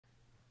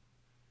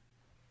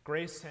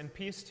Grace and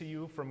peace to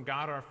you from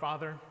God our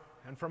Father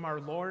and from our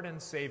Lord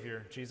and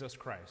Savior, Jesus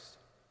Christ.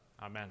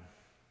 Amen.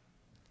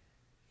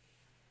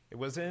 It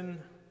was in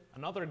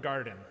another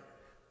garden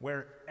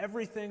where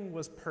everything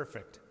was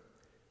perfect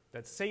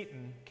that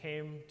Satan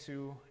came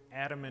to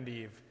Adam and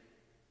Eve,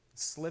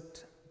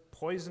 slipped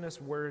poisonous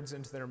words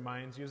into their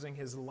minds using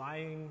his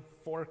lying,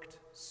 forked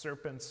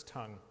serpent's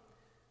tongue.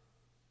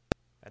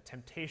 That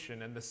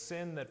temptation and the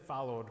sin that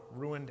followed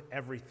ruined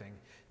everything.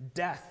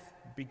 Death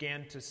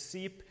began to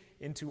seep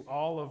into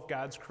all of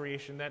God's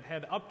creation that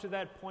had up to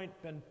that point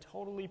been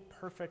totally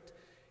perfect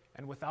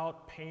and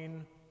without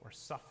pain or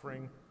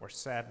suffering or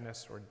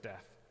sadness or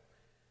death.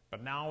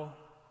 But now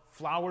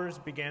flowers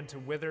began to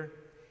wither,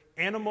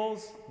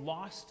 animals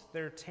lost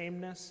their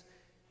tameness,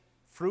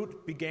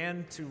 fruit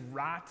began to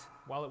rot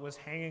while it was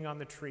hanging on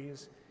the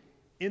trees,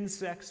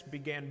 insects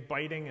began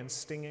biting and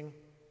stinging.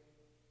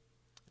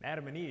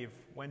 Adam and Eve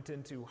went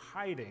into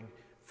hiding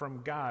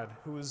from God,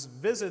 whose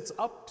visits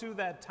up to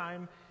that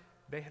time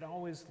they had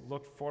always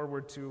looked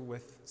forward to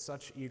with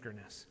such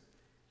eagerness.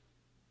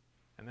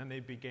 And then they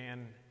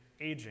began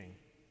aging.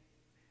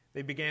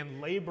 They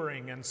began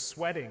laboring and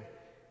sweating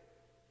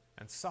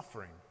and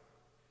suffering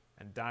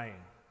and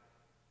dying.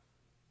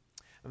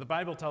 And the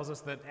Bible tells us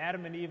that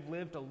Adam and Eve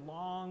lived a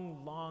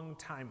long, long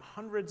time,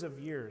 hundreds of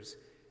years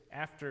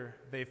after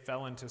they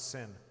fell into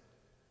sin.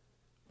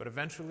 But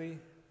eventually,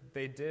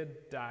 they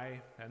did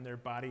die and their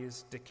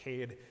bodies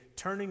decayed,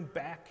 turning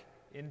back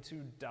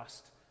into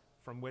dust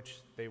from which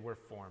they were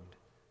formed,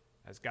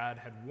 as God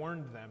had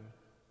warned them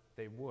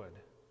they would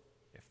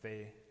if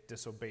they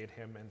disobeyed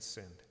him and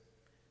sinned.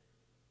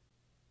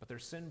 But their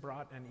sin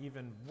brought an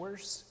even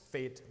worse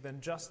fate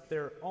than just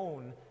their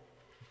own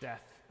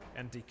death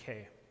and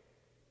decay.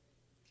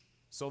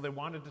 So they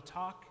wanted to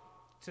talk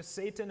to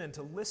Satan and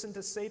to listen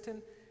to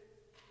Satan.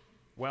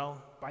 Well,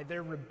 by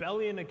their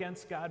rebellion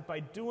against God,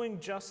 by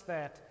doing just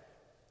that,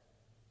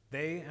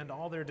 they and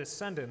all their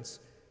descendants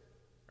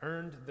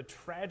earned the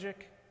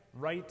tragic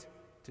right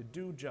to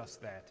do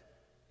just that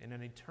in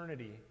an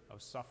eternity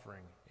of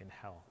suffering in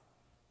hell.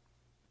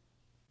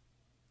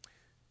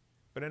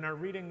 But in our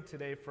reading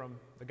today from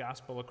the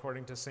Gospel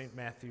according to St.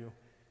 Matthew,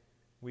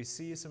 we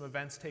see some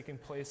events taking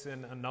place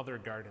in another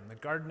garden, the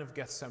Garden of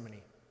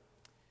Gethsemane.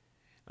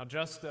 Now,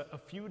 just a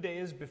few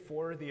days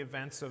before the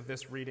events of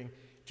this reading,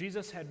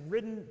 Jesus had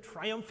ridden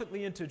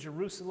triumphantly into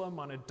Jerusalem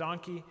on a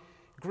donkey,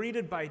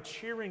 greeted by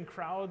cheering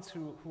crowds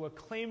who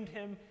acclaimed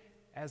him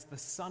as the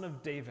Son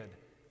of David.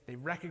 They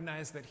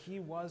recognized that he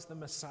was the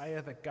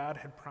Messiah that God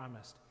had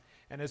promised.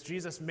 And as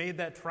Jesus made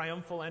that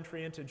triumphal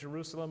entry into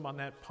Jerusalem on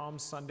that Palm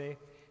Sunday,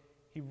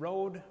 he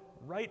rode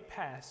right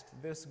past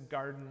this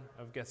Garden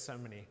of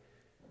Gethsemane,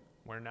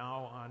 where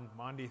now on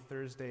Maundy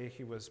Thursday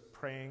he was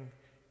praying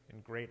in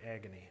great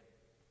agony.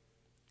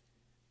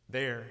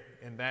 There,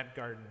 in that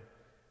garden,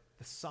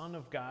 the Son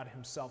of God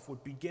himself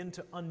would begin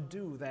to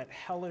undo that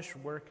hellish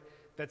work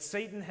that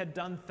Satan had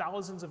done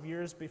thousands of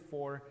years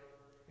before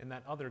in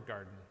that other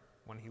garden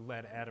when he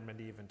led Adam and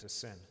Eve into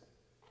sin.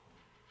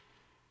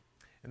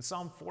 In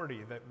Psalm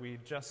 40 that we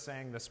just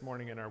sang this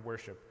morning in our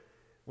worship,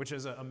 which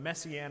is a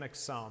messianic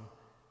psalm,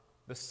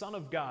 the Son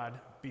of God,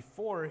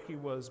 before he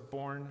was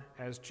born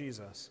as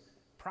Jesus,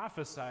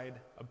 prophesied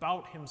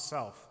about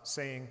himself,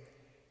 saying,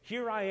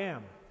 "Here I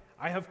am,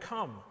 I have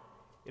come.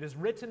 It is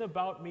written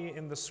about me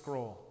in the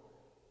scroll.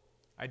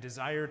 I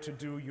desire to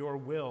do your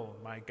will,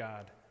 my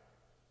God.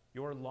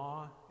 Your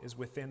law is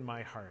within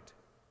my heart."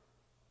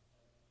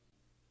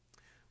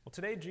 Well,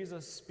 today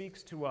Jesus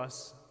speaks to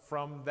us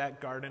from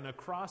that garden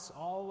across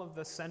all of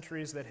the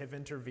centuries that have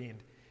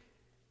intervened.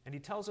 And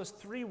he tells us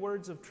 3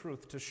 words of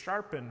truth to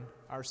sharpen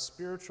our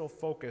spiritual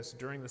focus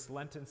during this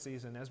Lenten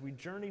season as we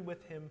journey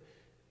with him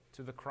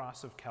to the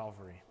cross of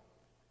Calvary.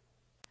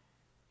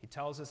 He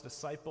tells his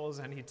disciples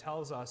and he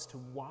tells us to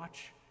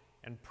watch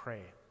and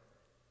pray.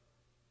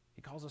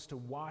 He calls us to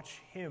watch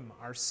him,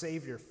 our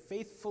Savior,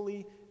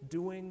 faithfully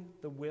doing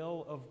the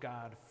will of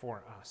God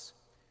for us.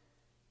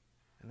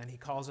 And then he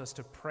calls us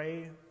to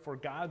pray for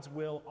God's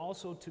will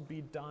also to be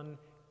done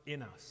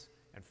in us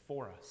and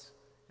for us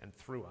and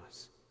through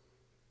us.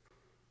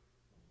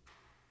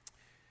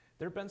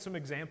 There have been some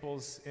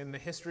examples in the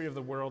history of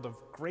the world of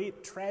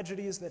great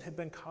tragedies that have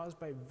been caused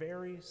by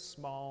very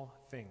small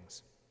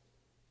things.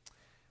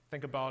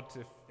 Think about,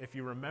 if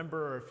you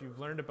remember or if you've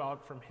learned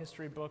about from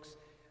history books,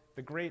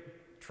 the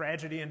great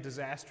tragedy and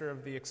disaster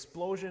of the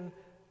explosion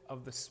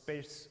of the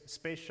Space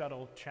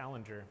Shuttle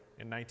Challenger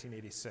in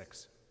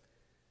 1986.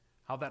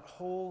 How that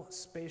whole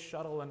space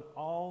shuttle and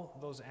all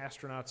those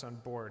astronauts on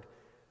board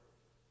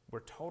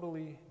were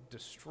totally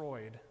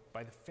destroyed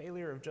by the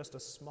failure of just a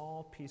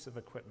small piece of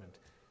equipment,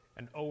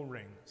 an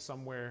O-ring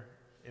somewhere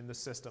in the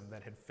system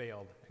that had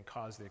failed and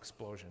caused the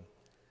explosion.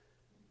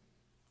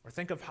 Or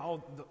think of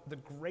how the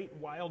great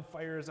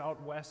wildfires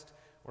out west,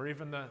 or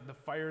even the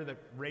fire that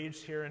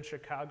raged here in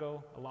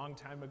Chicago a long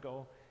time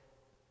ago,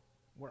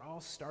 were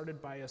all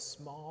started by a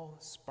small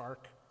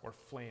spark or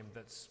flame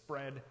that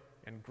spread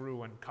and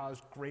grew and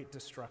caused great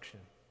destruction.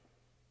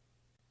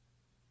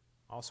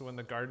 Also in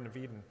the Garden of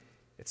Eden,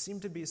 It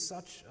seemed to be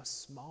such a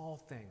small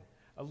thing,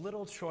 a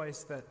little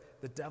choice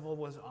that the devil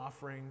was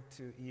offering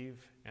to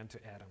Eve and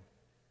to Adam.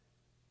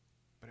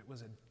 But it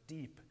was a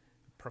deep,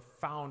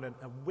 profound, and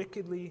a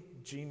wickedly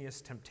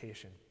genius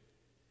temptation.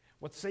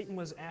 What Satan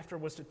was after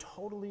was to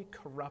totally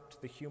corrupt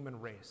the human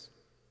race.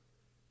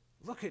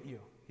 "Look at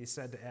you," he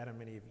said to Adam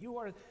and Eve. "You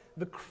are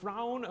the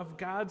crown of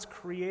God's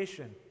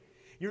creation.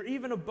 You're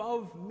even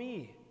above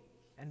me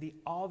and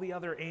all the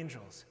other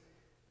angels.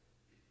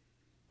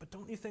 But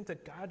don't you think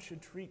that God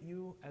should treat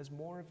you as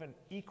more of an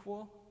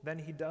equal than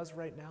he does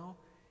right now?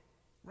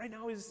 Right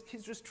now, he's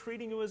just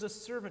treating you as a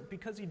servant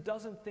because he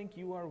doesn't think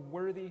you are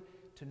worthy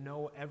to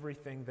know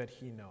everything that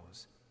he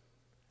knows.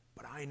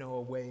 But I know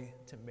a way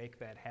to make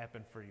that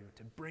happen for you,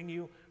 to bring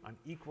you on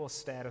equal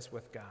status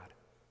with God."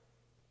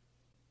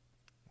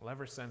 Well,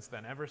 ever since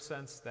then, ever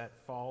since that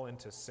fall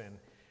into sin,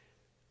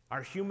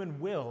 our human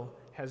will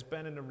has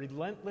been in a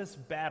relentless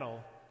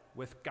battle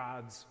with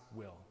God's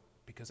will,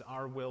 because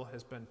our will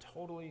has been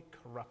totally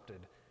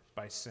corrupted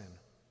by sin.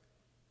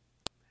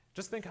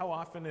 Just think how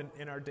often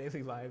in our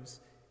daily lives,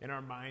 in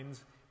our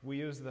minds, we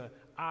use the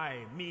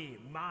I, me,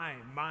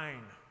 my,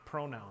 mine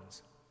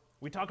pronouns.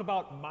 We talk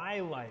about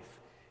my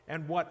life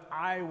and what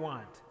I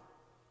want.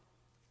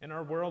 In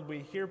our world,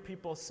 we hear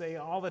people say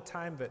all the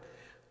time that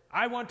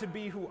I want to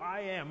be who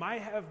I am. I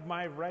have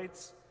my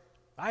rights.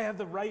 I have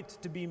the right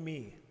to be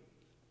me.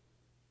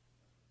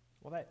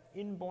 Well, that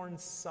inborn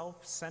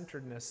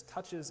self-centeredness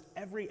touches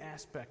every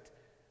aspect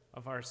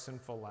of our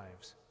sinful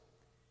lives.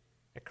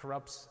 It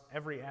corrupts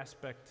every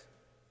aspect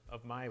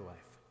of my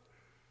life.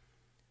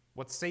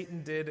 What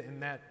Satan did in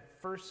that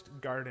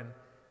first garden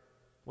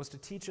was to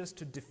teach us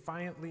to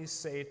defiantly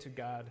say to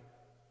God,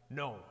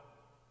 "No,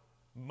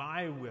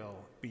 my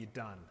will be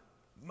done.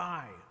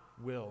 My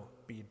will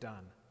be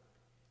done.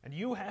 And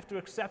you have to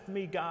accept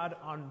me, God,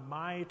 on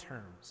my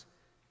terms."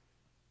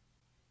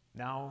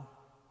 Now,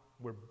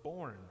 we're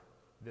born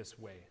this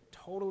way,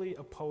 totally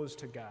opposed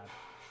to God.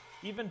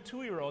 Even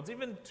 2-year-olds,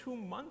 even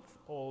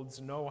 2-month-olds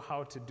know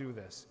how to do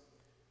this.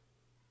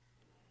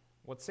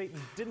 What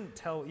Satan didn't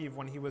tell Eve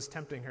when he was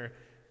tempting her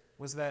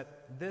was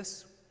that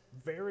this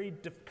very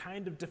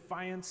kind of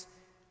defiance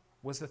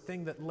was the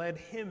thing that led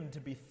him to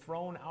be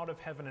thrown out of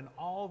heaven and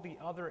all the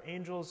other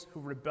angels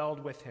who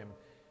rebelled with him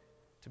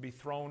to be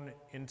thrown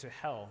into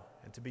hell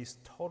and to be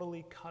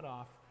totally cut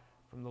off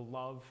from the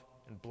love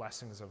and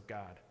blessings of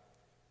God.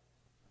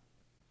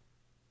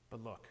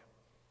 But look,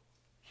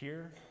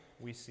 here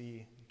we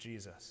see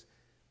Jesus.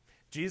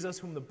 Jesus,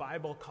 whom the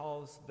Bible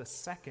calls the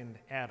second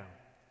Adam.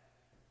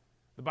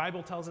 The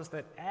Bible tells us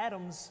that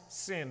Adam's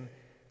sin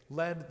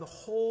led the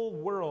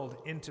whole world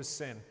into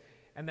sin,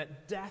 and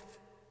that death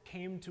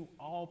came to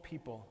all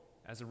people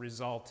as a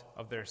result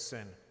of their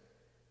sin.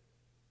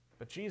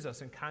 But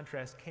Jesus, in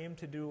contrast, came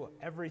to do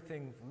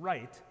everything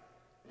right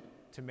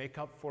to make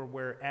up for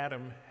where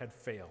Adam had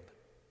failed.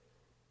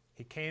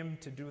 He came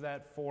to do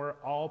that for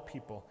all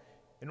people,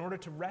 in order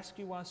to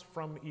rescue us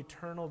from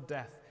eternal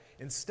death,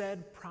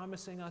 instead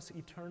promising us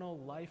eternal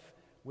life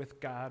with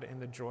God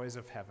in the joys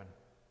of heaven.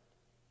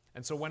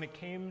 And so when it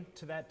came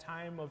to that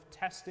time of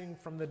testing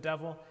from the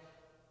devil,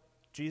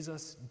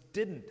 Jesus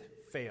didn't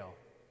fail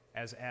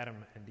as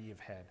Adam and Eve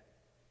had.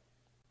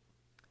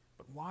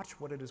 But watch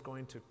what it is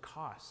going to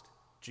cost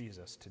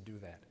Jesus to do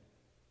that.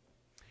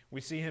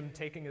 We see him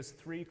taking his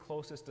 3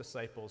 closest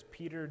disciples,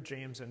 Peter,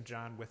 James, and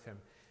John, with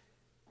him,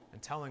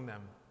 and telling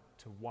them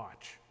to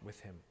watch with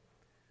him.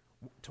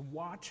 To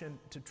watch and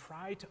to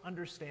try to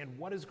understand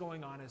what is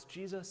going on as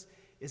Jesus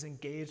is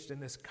engaged in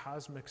this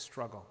cosmic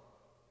struggle.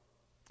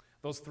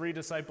 Those 3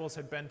 disciples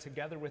had been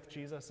together with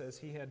Jesus as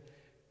he had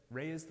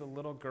raised the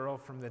little girl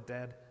from the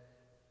dead,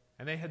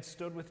 and they had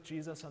stood with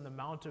Jesus on the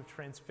Mount of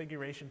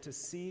Transfiguration to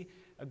see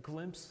a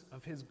glimpse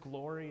of his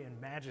glory and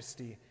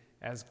majesty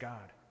as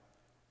God.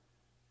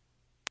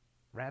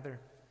 Rather,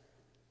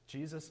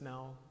 Jesus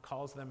now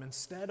calls them,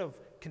 instead of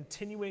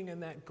continuing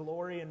in that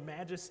glory and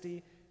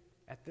majesty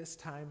at this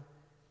time,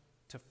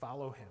 to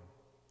follow him,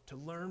 to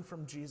learn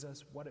from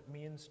Jesus what it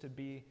means to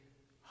be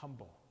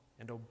humble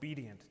and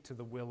obedient to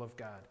the will of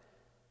God,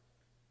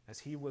 as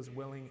he was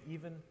willing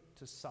even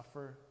to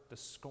suffer the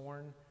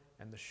scorn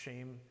and the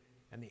shame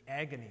and the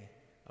agony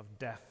of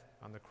death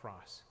on the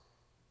cross.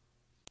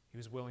 He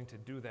was willing to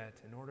do that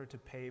in order to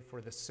pay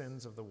for the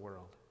sins of the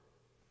world.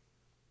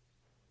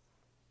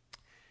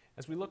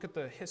 As we look at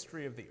the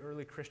history of the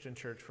early Christian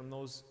church from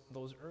those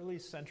early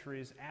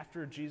centuries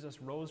after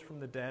Jesus rose from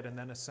the dead and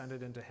then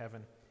ascended into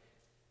heaven,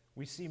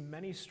 we see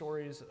many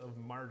stories of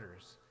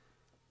martyrs,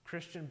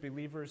 Christian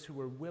believers who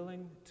were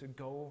willing to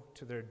go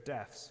to their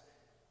deaths,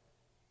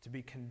 to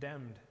be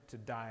condemned to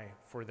die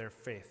for their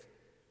faith,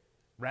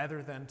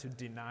 rather than to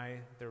deny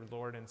their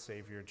Lord and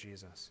Savior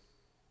Jesus.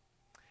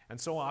 And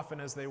so often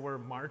as they were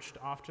marched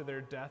off to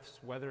their deaths,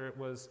 whether it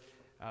was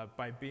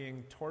by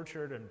being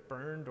tortured and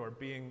burned or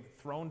being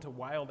thrown to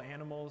wild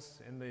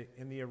animals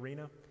in the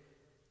arena,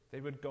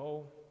 they would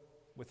go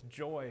with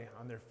joy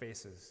on their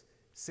faces,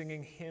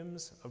 singing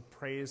hymns of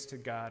praise to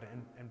God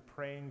and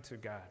praying to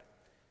God.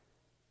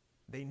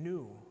 They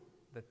knew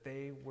that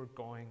they were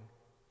going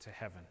to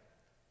heaven.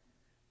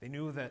 They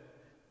knew that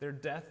their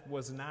death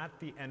was not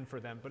the end for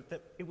them, but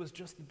that it was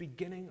just the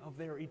beginning of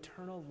their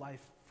eternal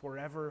life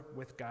forever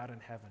with God in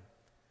heaven.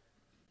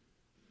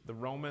 The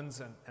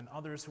Romans and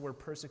others who were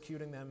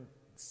persecuting them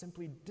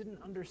simply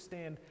didn't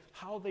understand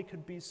how they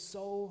could be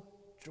so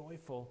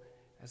joyful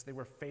as they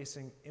were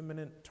facing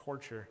imminent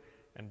torture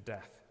and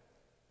death.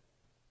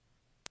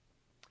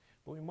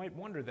 But we might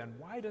wonder then,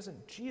 why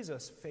doesn't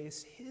Jesus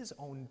face his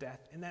own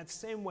death in that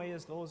same way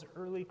as those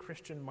early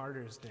Christian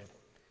martyrs did?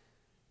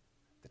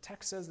 The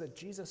text says that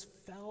Jesus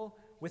fell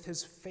with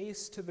his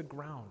face to the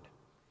ground.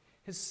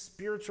 His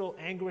spiritual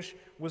anguish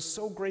was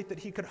so great that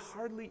he could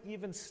hardly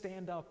even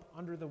stand up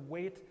under the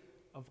weight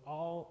of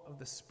all of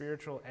the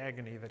spiritual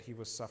agony that he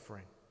was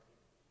suffering.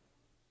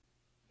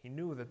 He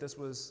knew that this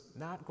was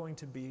not going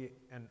to be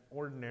an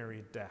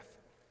ordinary death.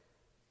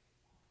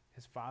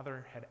 His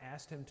Father had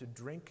asked him to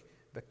drink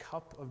the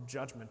cup of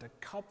judgment, a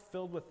cup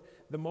filled with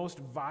the most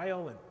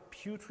vile and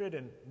putrid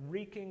and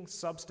reeking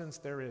substance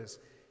there is,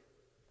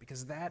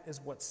 because that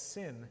is what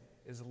sin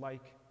is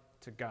like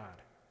to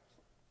God.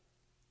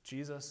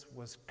 Jesus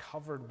was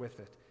covered with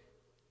it,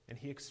 and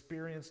he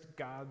experienced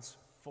God's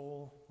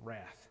full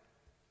wrath.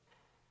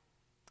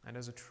 And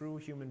as a true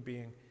human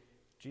being,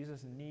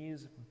 Jesus'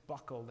 knees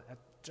buckled at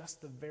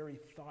just the very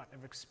thought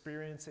of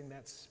experiencing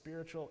that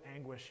spiritual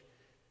anguish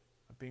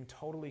of being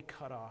totally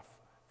cut off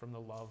from the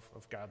love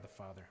of God the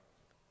Father.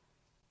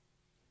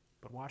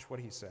 But watch what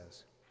he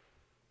says.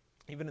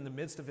 Even in the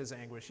midst of his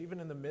anguish, even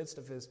in the midst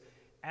of his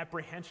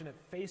apprehension at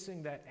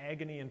facing that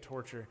agony and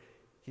torture,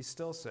 he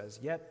still says,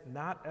 "Yet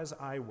not as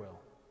I will,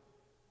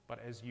 but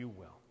as you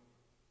will."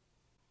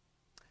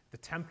 The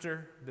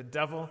tempter, the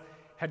devil,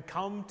 had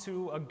come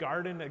to a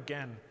garden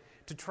again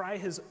to try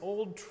his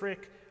old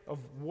trick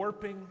of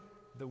warping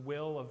the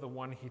will of the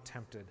one he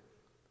tempted.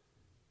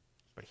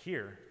 But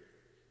here,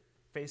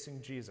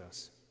 facing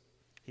Jesus,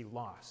 he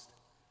lost.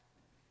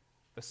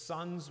 The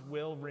Son's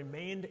will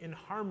remained in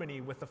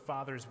harmony with the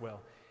Father's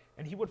will,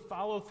 and he would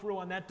follow through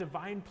on that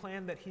divine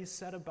plan that he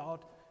set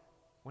about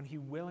when he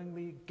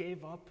willingly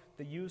gave up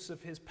the use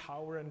of his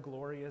power and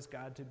glory as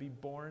God to be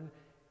born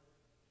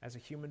as a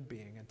human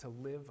being and to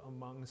live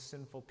among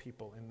sinful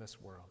people in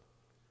this world.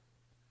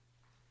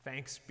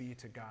 Thanks be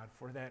to God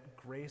for that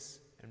grace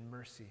and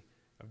mercy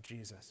of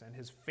Jesus and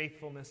his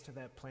faithfulness to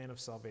that plan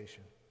of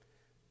salvation.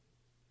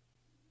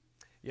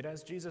 Yet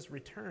as Jesus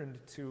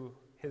returned to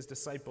his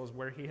disciples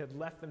where he had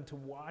left them to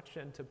watch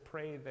and to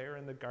pray there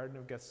in the Garden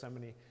of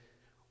Gethsemane,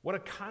 what a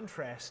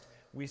contrast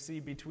we see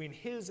between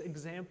his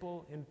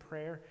example in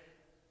prayer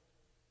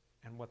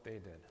and what they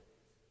did.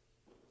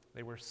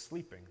 They were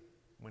sleeping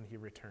when he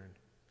returned.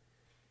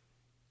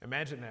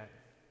 Imagine that.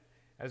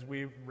 As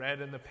we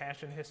read in the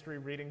Passion History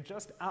reading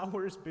just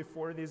hours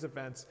before these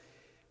events,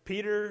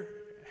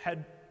 Peter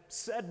had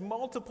said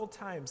multiple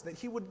times that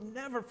he would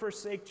never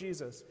forsake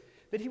Jesus,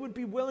 that he would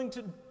be willing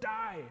to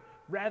die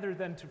rather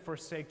than to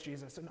forsake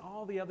Jesus. And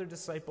all the other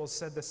disciples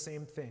said the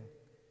same thing.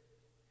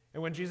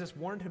 And when Jesus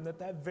warned him that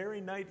that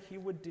very night he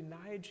would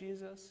deny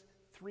Jesus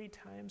 3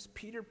 times,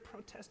 Peter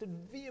protested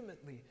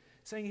vehemently,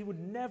 saying he would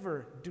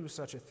never do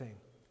such a thing.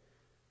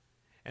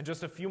 And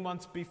just a few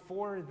months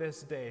before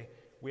this day,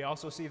 we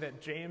also see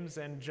that James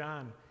and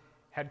John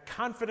had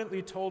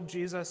confidently told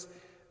Jesus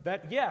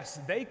that yes,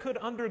 they could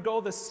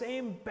undergo the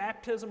same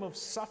baptism of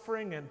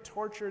suffering and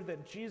torture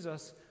that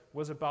Jesus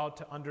was about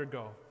to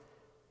undergo,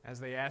 as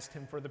they asked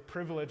him for the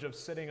privilege of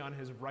sitting on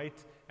his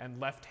right and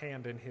left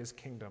hand in his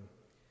kingdom.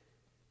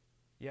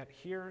 Yet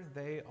here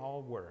they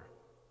all were,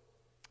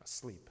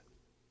 asleep.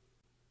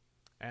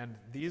 And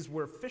these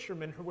were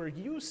fishermen who were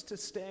used to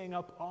staying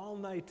up all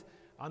night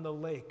on the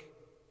lake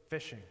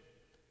fishing.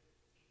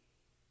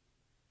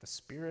 The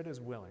spirit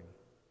is willing,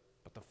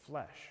 but the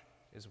flesh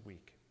is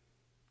weak,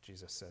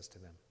 Jesus says to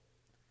them.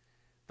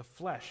 The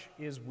flesh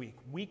is weak,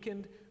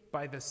 weakened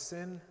by the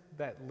sin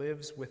that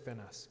lives within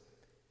us.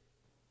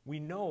 We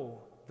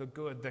know the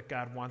good that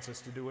God wants us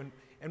to do,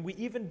 and we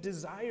even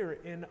desire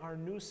in our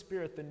new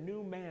spirit, the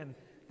new man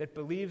that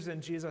believes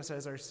in Jesus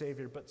as our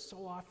Savior, but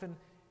so often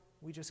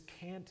we just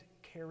can't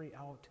carry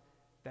out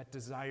that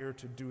desire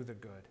to do the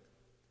good.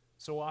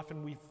 So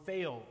often we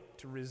fail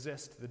to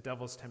resist the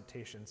devil's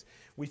temptations.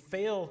 We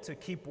fail to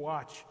keep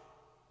watch.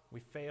 We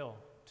fail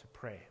to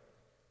pray.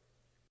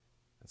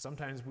 And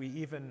sometimes we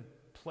even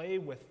play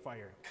with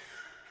fire.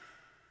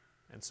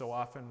 And so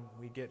often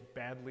we get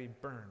badly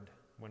burned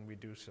when we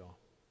do so.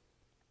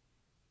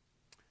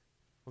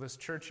 Well, this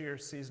church year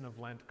season of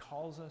Lent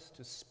calls us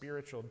to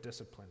spiritual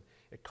discipline.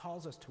 It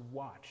calls us to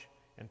watch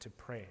and to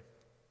pray.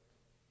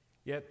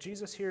 Yet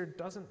Jesus here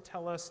doesn't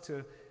tell us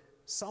to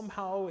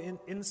somehow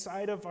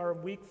inside of our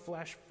weak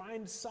flesh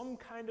find some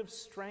kind of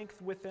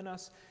strength within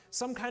us,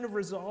 some kind of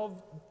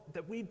resolve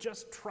that we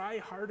just try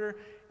harder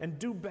and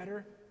do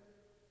better.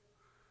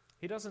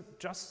 He doesn't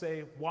just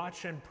say,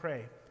 watch and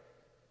pray,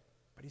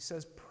 but he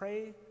says,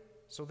 pray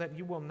so that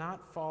you will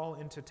not fall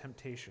into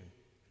temptation.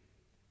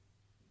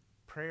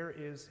 Prayer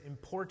is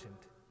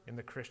important in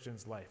the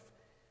Christian's life.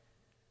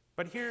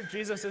 But here,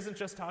 Jesus isn't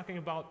just talking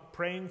about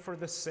praying for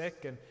the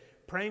sick and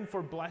praying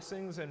for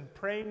blessings and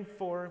praying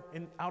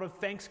out of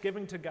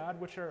thanksgiving to God,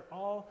 which are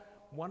all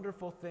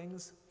wonderful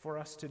things for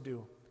us to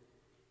do.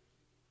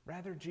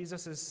 Rather,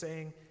 Jesus is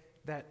saying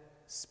that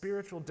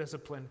spiritual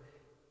discipline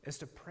is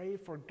to pray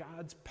for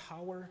God's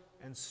power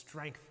and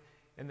strength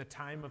in the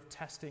time of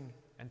testing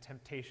and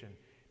temptation,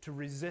 to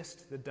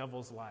resist the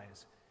devil's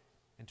lies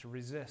and to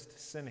resist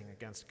sinning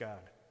against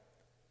God.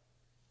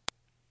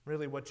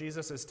 Really, what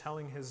Jesus is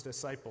telling his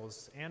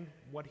disciples and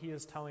what he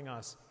is telling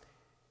us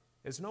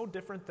is no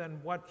different than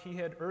what he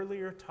had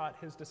earlier taught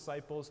his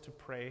disciples to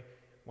pray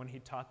when he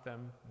taught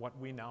them what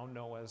we now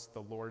know as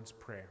the Lord's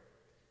Prayer.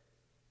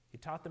 He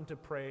taught them to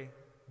pray,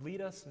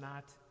 "Lead us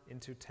not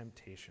into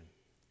temptation."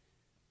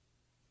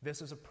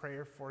 This is a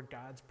prayer for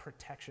God's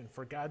protection,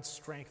 for God's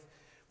strength,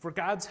 for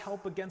God's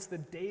help against the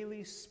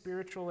daily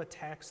spiritual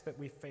attacks that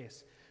we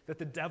face, that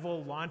the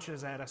devil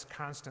launches at us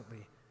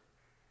constantly,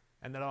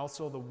 and that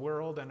also the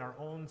world and our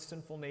own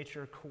sinful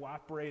nature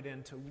cooperate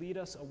in to lead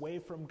us away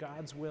from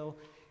God's will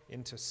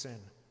into sin.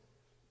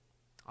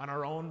 On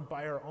our own,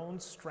 by our own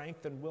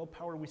strength and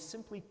willpower, we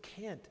simply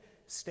can't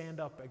stand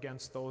up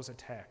against those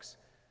attacks.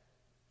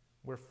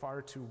 We're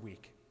far too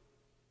weak.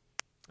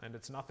 And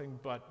it's nothing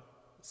but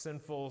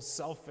sinful,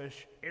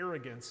 selfish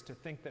arrogance to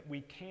think that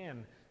we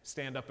can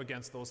stand up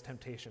against those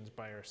temptations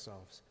by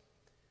ourselves.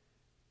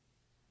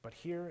 But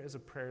here is a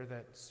prayer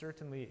that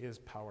certainly is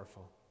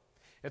powerful.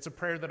 It's a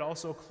prayer that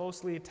also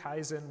closely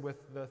ties in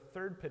with the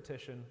third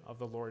petition of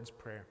the Lord's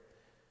Prayer,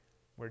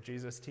 where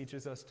Jesus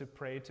teaches us to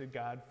pray to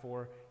God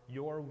for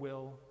your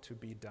will to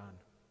be done.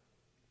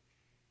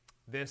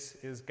 This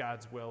is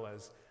God's will,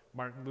 as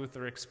Martin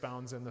Luther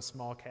expounds in the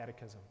Small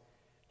Catechism,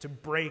 to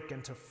break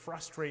and to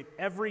frustrate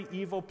every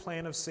evil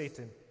plan of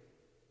Satan,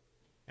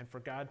 and for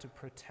God to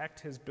protect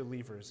his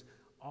believers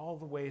all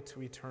the way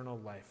to eternal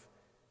life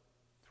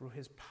through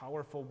his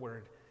powerful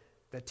word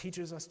that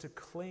teaches us to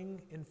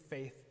cling in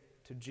faith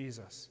to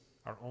Jesus,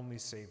 our only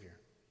Savior.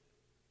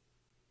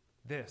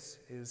 This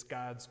is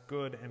God's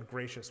good and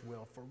gracious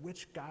will, for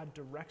which God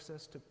directs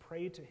us to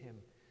pray to him,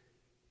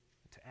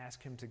 to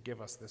ask him to give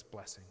us this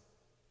blessing.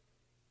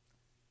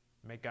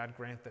 May God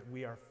grant that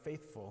we are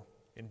faithful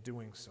in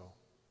doing so.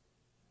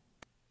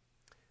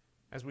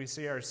 As we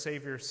see our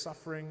Savior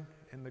suffering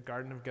in the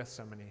Garden of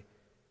Gethsemane,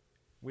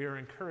 we are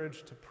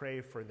encouraged to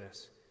pray for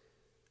this,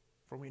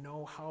 for we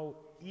know how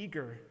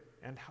eager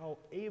and how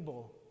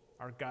able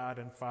our God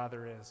and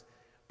Father is,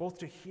 both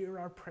to hear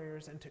our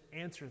prayers and to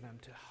answer them,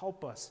 to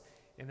help us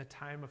in the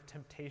time of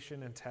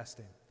temptation and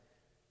testing,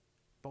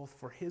 both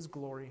for his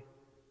glory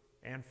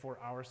and for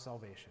our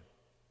salvation.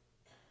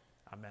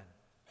 Amen.